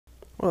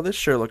Well, this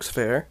sure looks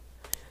fair.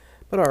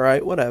 But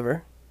alright,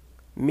 whatever.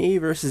 Me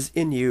versus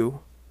Inu,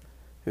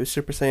 who's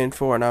Super Saiyan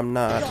 4 and I'm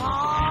not.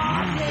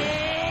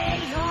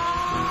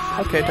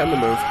 Okay, time to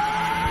move.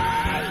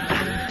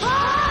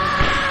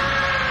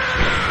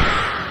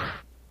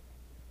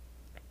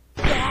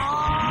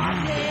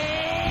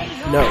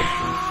 No.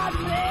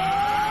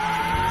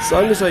 As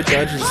long as I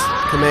dodge his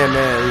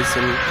Kamehamehas,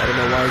 and I don't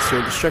know why he's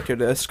doing Destructo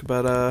Disc,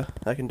 but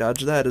I can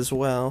dodge that as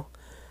well.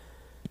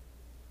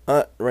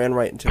 Ran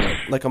right into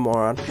it, like a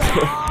moron.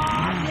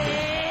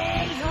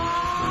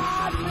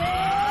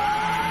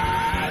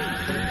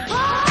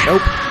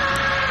 Nope.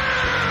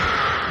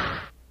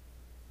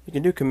 You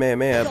can do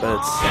Kamehameha, but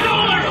it's...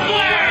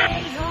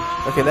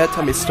 Okay, that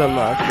time he stun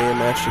locked me and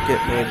managed to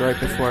get me right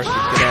before I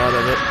could get out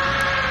of it.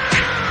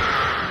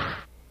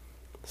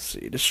 Let's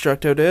see,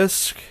 Destructo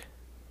Disc.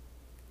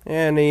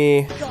 And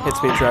he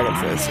hits me Dragon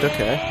Fist,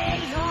 okay.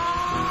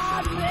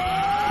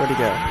 Where'd he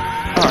go?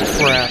 Oh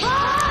crap.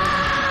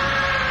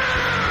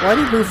 Why'd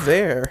he move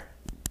there?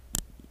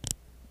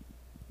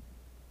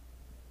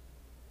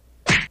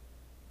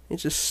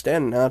 He's just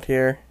standing out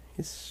here.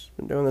 He's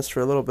been doing this for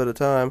a little bit of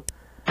time.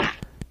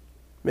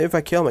 Maybe if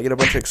I kill him I get a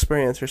bunch of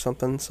experience or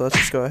something, so let's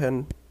just go ahead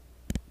and...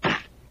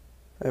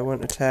 I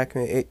wouldn't attack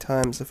me 8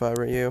 times if I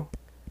were you.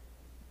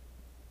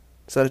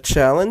 Is that a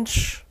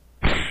challenge?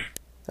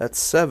 That's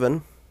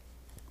 7.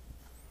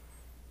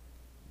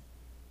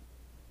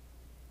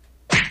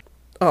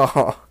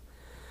 Oh.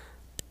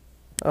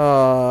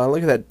 Oh,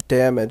 look at that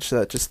damage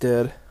that just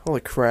did.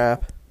 Holy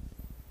crap.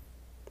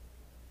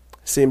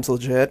 Seems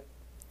legit.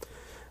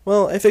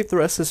 Well, I think the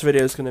rest of this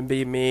video is going to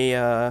be me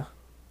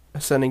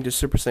ascending to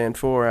Super Saiyan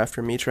 4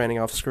 after me training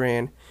off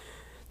screen.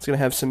 It's going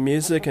to have some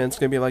music and it's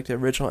going to be like the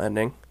original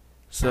ending.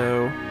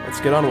 So, let's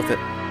get on with it.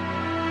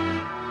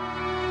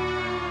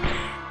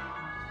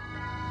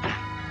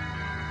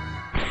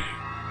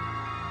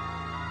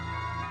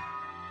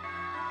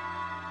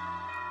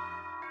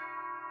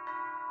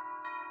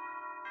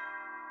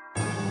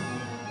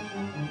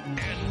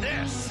 And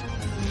this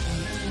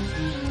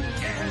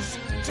is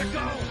to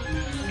go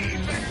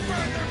even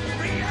further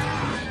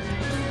beyond.